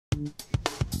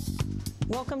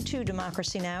Welcome to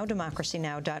Democracy Now!,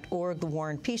 democracynow.org, The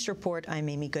War and Peace Report. I'm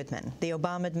Amy Goodman. The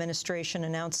Obama administration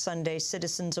announced Sunday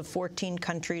citizens of 14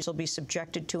 countries will be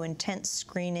subjected to intense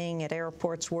screening at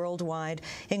airports worldwide,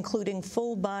 including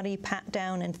full-body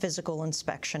pat-down and physical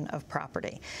inspection of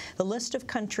property. The list of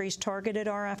countries targeted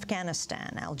are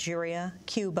Afghanistan, Algeria,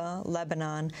 Cuba,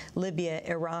 Lebanon, Libya,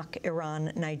 Iraq,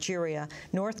 Iran, Nigeria,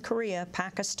 North Korea,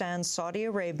 Pakistan, Saudi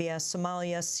Arabia,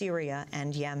 Somalia, Syria,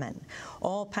 and Yemen.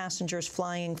 All passengers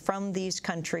flying from these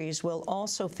countries will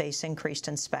also face increased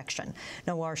inspection.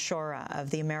 Nawar Shora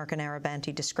of the American Arab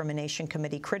Anti-Discrimination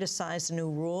Committee criticized the new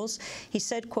rules. He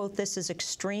said, quote, "This is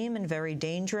extreme and very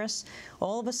dangerous.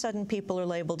 All of a sudden, people are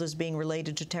labeled as being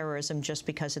related to terrorism just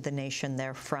because of the nation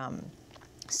they're from."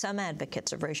 Some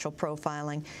advocates of racial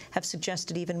profiling have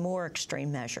suggested even more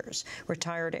extreme measures.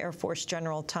 Retired Air Force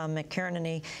General Tom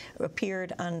McInerney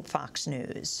appeared on Fox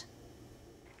News.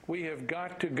 We have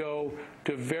got to go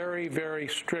to very, very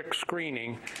strict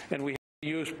screening, and we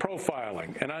use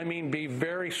profiling, and I mean be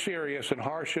very serious and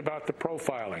harsh about the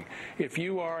profiling. If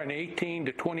you are an 18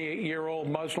 to 28-year-old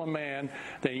Muslim man,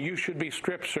 then you should be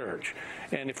strip searched.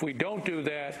 And if we don't do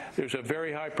that, there's a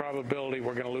very high probability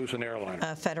we're going to lose an airliner.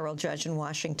 A federal judge in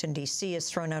Washington, D.C. has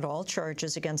thrown out all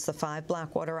charges against the 5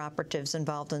 Blackwater operatives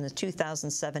involved in the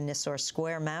 2007 Nisour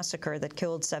Square massacre that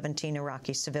killed 17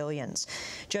 Iraqi civilians.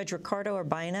 Judge Ricardo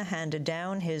Urbina handed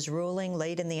down his ruling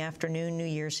late in the afternoon New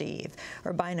Year's Eve.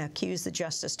 Urbina accused the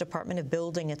Justice Department of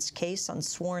building its case on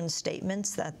sworn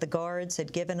statements that the guards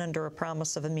had given under a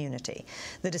promise of immunity.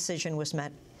 The decision was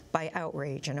met by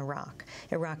outrage in Iraq.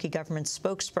 Iraqi government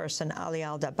spokesperson Ali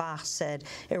al-Dabah said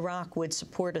Iraq would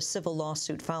support a civil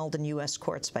lawsuit filed in U.S.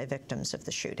 courts by victims of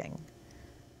the shooting.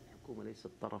 The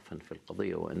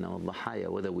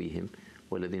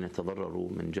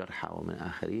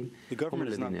government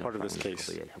is not part of this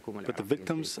case, but the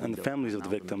victims and the families of the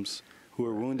victims who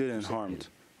were wounded and harmed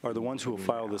are the ones who will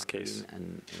file this case.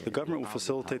 The government will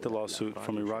facilitate the lawsuit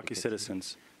from Iraqi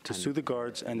citizens to sue the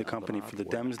guards and the company for the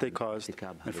damage they caused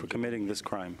and for committing this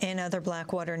crime. In other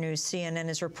Blackwater news, CNN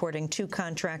is reporting 2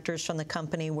 contractors from the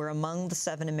company were among the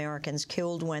 7 Americans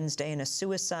killed Wednesday in a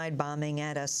suicide bombing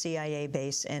at a CIA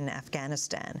base in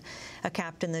Afghanistan. A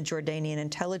captain in the Jordanian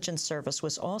intelligence service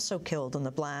was also killed in the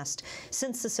blast.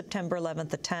 Since the September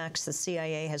 11th attacks, the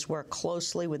CIA has worked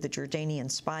closely with the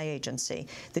Jordanian spy agency,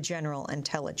 the General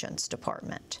Intelligence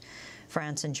Department.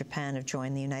 France and Japan have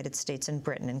joined the United States and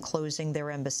Britain in closing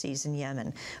their embassies in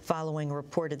Yemen following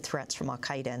reported threats from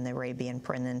al-Qaeda in the Arabian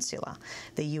Peninsula.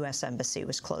 The U.S. embassy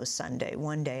was closed Sunday,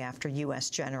 one day after U.S.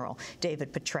 General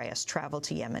David Petraeus traveled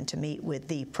to Yemen to meet with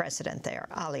the president there,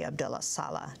 Ali Abdullah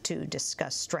Saleh, to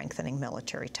discuss strengthening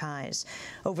military ties.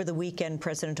 Over the weekend,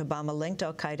 President Obama linked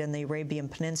al-Qaeda in the Arabian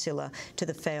Peninsula to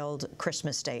the failed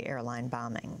Christmas Day airline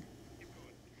bombing.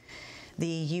 The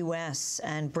U.S.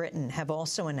 and Britain have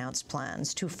also announced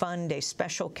plans to fund a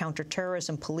special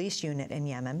counterterrorism police unit in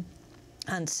Yemen.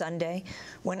 On Sunday,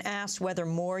 when asked whether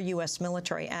more U.S.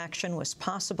 military action was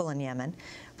possible in Yemen,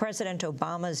 President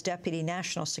Obama's Deputy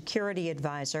National Security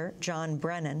Advisor, John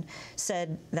Brennan,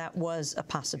 said that was a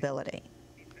possibility.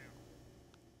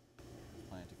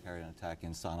 Carried an attack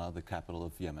in Sana'a, the capital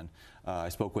of Yemen. I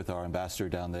spoke with our ambassador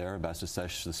down there, Ambassador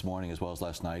Sesh, this morning as well as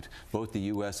last night. Both the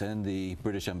U.S. and the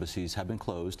British embassies have been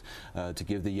closed to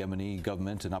give the Yemeni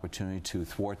government an opportunity to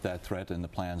thwart that threat and the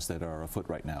plans that are afoot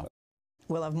right now.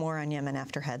 We'll have more on Yemen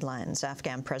after headlines.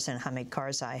 Afghan President Hamid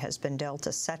Karzai has been dealt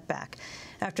a setback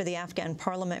after the Afghan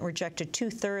parliament rejected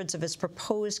 2/3 of his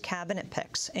proposed cabinet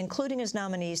picks, including his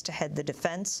nominees to head the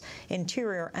Defense,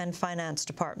 Interior, and Finance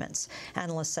departments.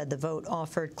 Analysts said the vote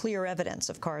offered clear evidence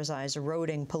of Karzai's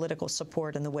eroding political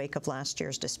support in the wake of last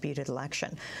year's disputed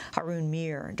election. Haroon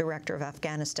Mir, director of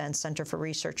Afghanistan's Center for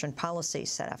Research and Policy,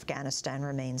 said Afghanistan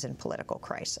remains in political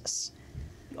crisis.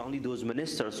 Only those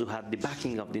ministers who had the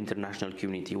backing of the international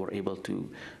community were able to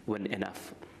win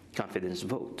enough confidence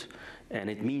vote. And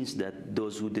it means that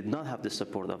those who did not have the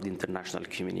support of the international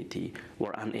community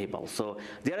were unable. So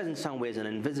there is in some ways an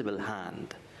invisible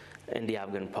hand in the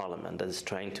Afghan parliament that is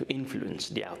trying to influence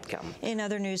the outcome. In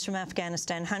other news from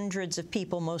Afghanistan, hundreds of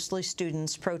people, mostly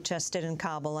students, protested in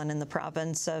Kabul and in the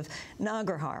province of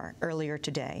Nangarhar earlier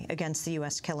today against the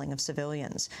U.S. killing of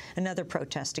civilians. Another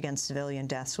protest against civilian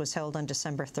deaths was held on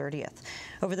December 30th.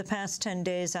 Over the past 10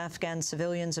 days, Afghan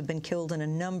civilians have been killed in a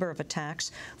number of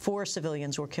attacks. 4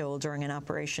 civilians were killed during an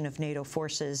operation of NATO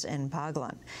forces in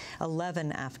Baghlan.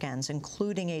 11 Afghans,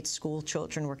 including 8 school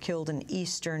children, were killed in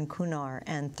eastern Kunar,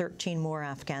 and 13 13 more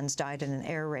Afghans died in an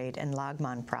air raid in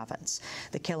Laghman province.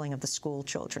 The killing of the school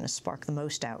children has sparked the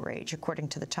most outrage. According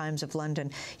to the Times of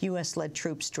London, U.S.-led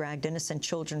troops dragged innocent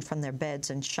children from their beds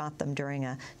and shot them during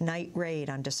a night raid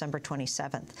on December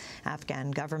 27th. Afghan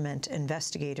government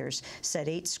investigators said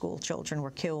 8 school children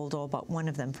were killed, all but one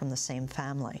of them from the same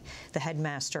family. The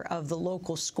headmaster of the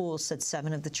local school said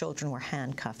 7 of the children were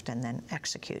handcuffed and then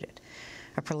executed.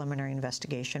 A preliminary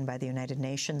investigation by the United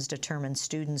Nations determined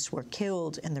students were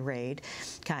killed in the raid.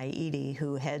 Kai Eady,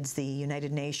 who heads the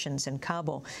United Nations in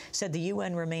Kabul, said the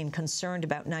UN remained concerned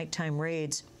about nighttime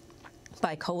raids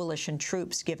by coalition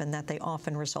troops, given that they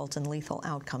often result in lethal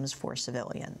outcomes for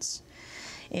civilians.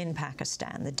 In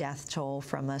Pakistan, the death toll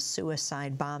from a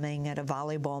suicide bombing at a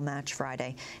volleyball match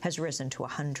Friday has risen to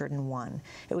 101.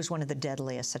 It was one of the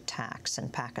deadliest attacks in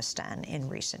Pakistan in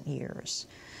recent years.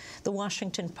 The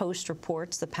Washington Post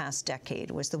reports the past decade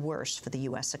was the worst for the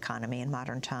U.S. economy in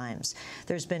modern times.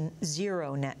 There's been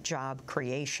 0 net job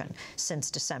creation since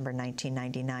December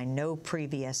 1999. No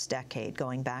previous decade,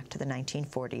 going back to the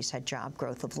 1940s, had job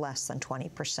growth of less than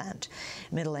 20%.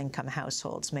 Middle-income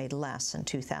households made less in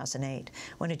 2008,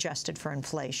 when adjusted for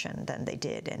inflation, than they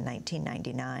did in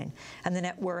 1999. And the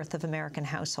net worth of American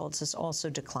households has also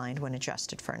declined when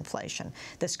adjusted for inflation.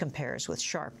 This compares with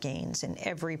sharp gains in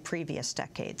every previous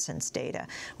decade since data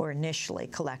were initially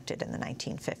collected in the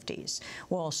 1950s.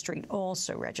 Wall Street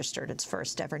also registered its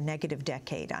first-ever negative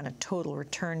decade on a total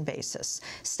return basis.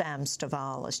 Stam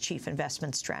Staval is chief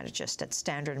investment strategist at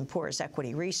Standard & Poor's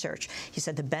Equity Research. He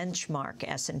said the benchmark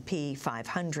S&P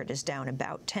 500 is down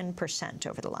about 10%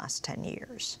 over the last 10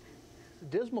 years.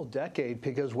 Dismal decade,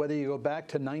 because whether you go back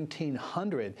to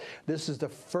 1900, this is the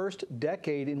first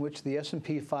decade in which the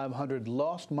S&P 500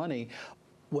 lost money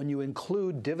when you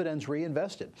include dividends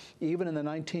reinvested. Even in the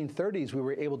 1930s, we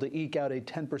were able to eke out a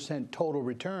 10% total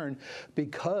return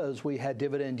because we had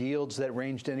dividend yields that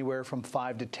ranged anywhere from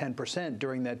 5 to 10%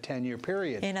 during that 10-year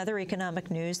period. In other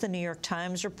economic news, the New York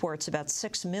Times reports about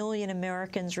 6 million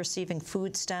Americans receiving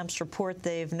food stamps report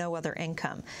they've no other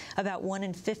income. About 1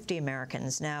 in 50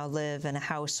 Americans now live in a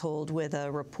household with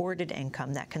a reported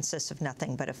income that consists of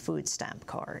nothing but a food stamp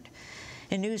card.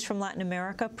 In news from Latin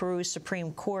America, Peru's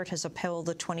Supreme Court has upheld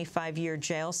the 25-year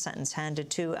jail sentence handed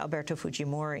to Alberto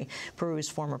Fujimori, Peru's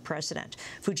former president.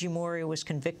 Fujimori was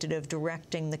convicted of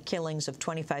directing the killings of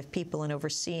 25 people and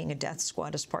overseeing a death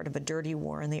squad as part of a dirty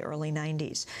war in the early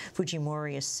 90s.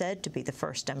 Fujimori is said to be the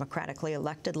first democratically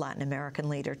elected Latin American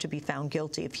leader to be found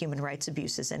guilty of human rights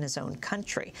abuses in his own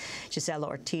country. Gisela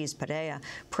Ortiz Perea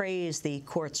praised the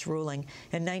court's ruling.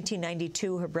 In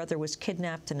 1992, her brother was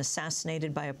kidnapped and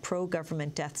assassinated by a pro-government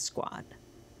death squad.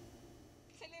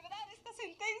 Celebrar esta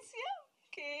sentencia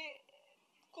que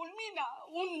culmina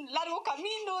un largo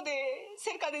camino de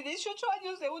cerca de 18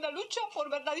 años de una lucha por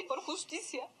verdad y por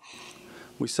justicia.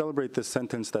 We celebrate this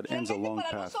sentence that ends a long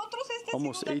path,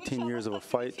 almost 18 years of a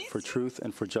fight for truth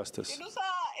and for justice.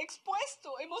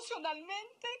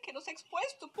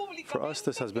 For us,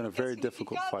 this has been a very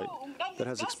difficult fight that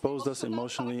has exposed us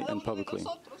emotionally and publicly.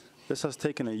 This has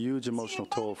taken a huge emotional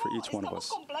toll for each one of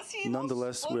us.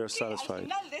 Nonetheless, we are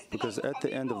satisfied, because at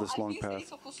the end of this long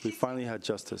path, we finally had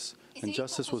justice, and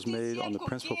justice was made on the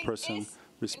principal person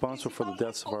responsible for the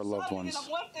deaths of our loved ones.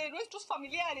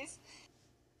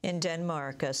 In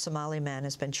Denmark, a Somali man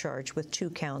has been charged with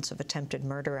 2 counts of attempted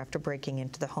murder after breaking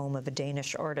into the home of a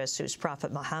Danish artist whose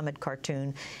Prophet Muhammad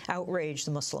cartoon outraged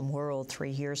the Muslim world 3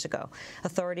 years ago.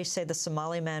 Authorities say the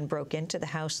Somali man broke into the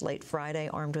house late Friday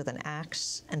armed with an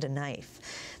axe and a knife.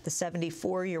 The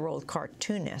 74-year-old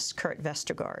cartoonist, Kurt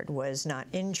Vestergaard, was not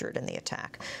injured in the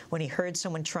attack. When he heard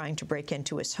someone trying to break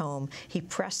into his home, he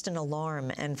pressed an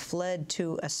alarm and fled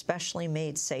to a specially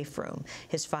made safe room.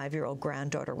 His 5-year-old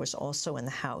granddaughter was also in the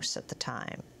house at the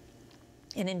time.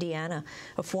 In Indiana,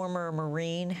 a former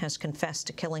Marine has confessed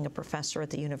to killing a professor at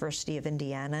the University of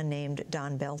Indiana named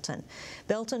Don Belton.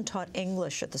 Belton taught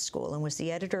English at the school and was the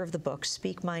editor of the book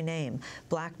Speak My Name,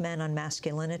 Black Men on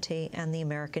Masculinity and the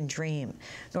American Dream.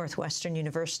 Northwestern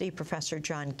University professor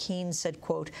John Keene said,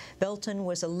 quote, Belton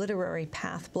was a literary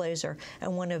path blazer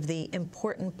and one of the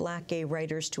important black gay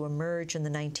writers to emerge in the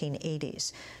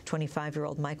 1980s.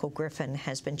 25-year-old Michael Griffin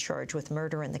has been charged with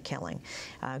murder in the killing.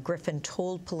 Griffin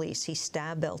told police he stabbed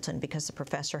Belton because the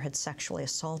professor had sexually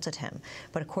assaulted him.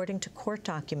 But according to court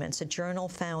documents, a journal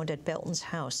found at Belton's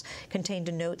house contained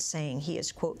a note saying he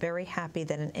is, quote, very happy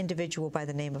that an individual by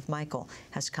the name of Michael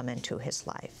has come into his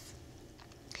life.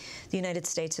 The United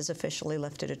States has officially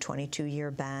lifted a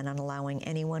 22-year ban on allowing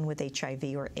anyone with HIV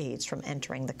or AIDS from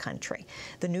entering the country.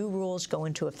 The new rules go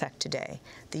into effect today.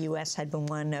 The U.S. had been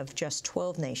one of just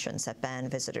 12 nations that banned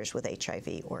visitors with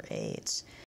HIV or AIDS.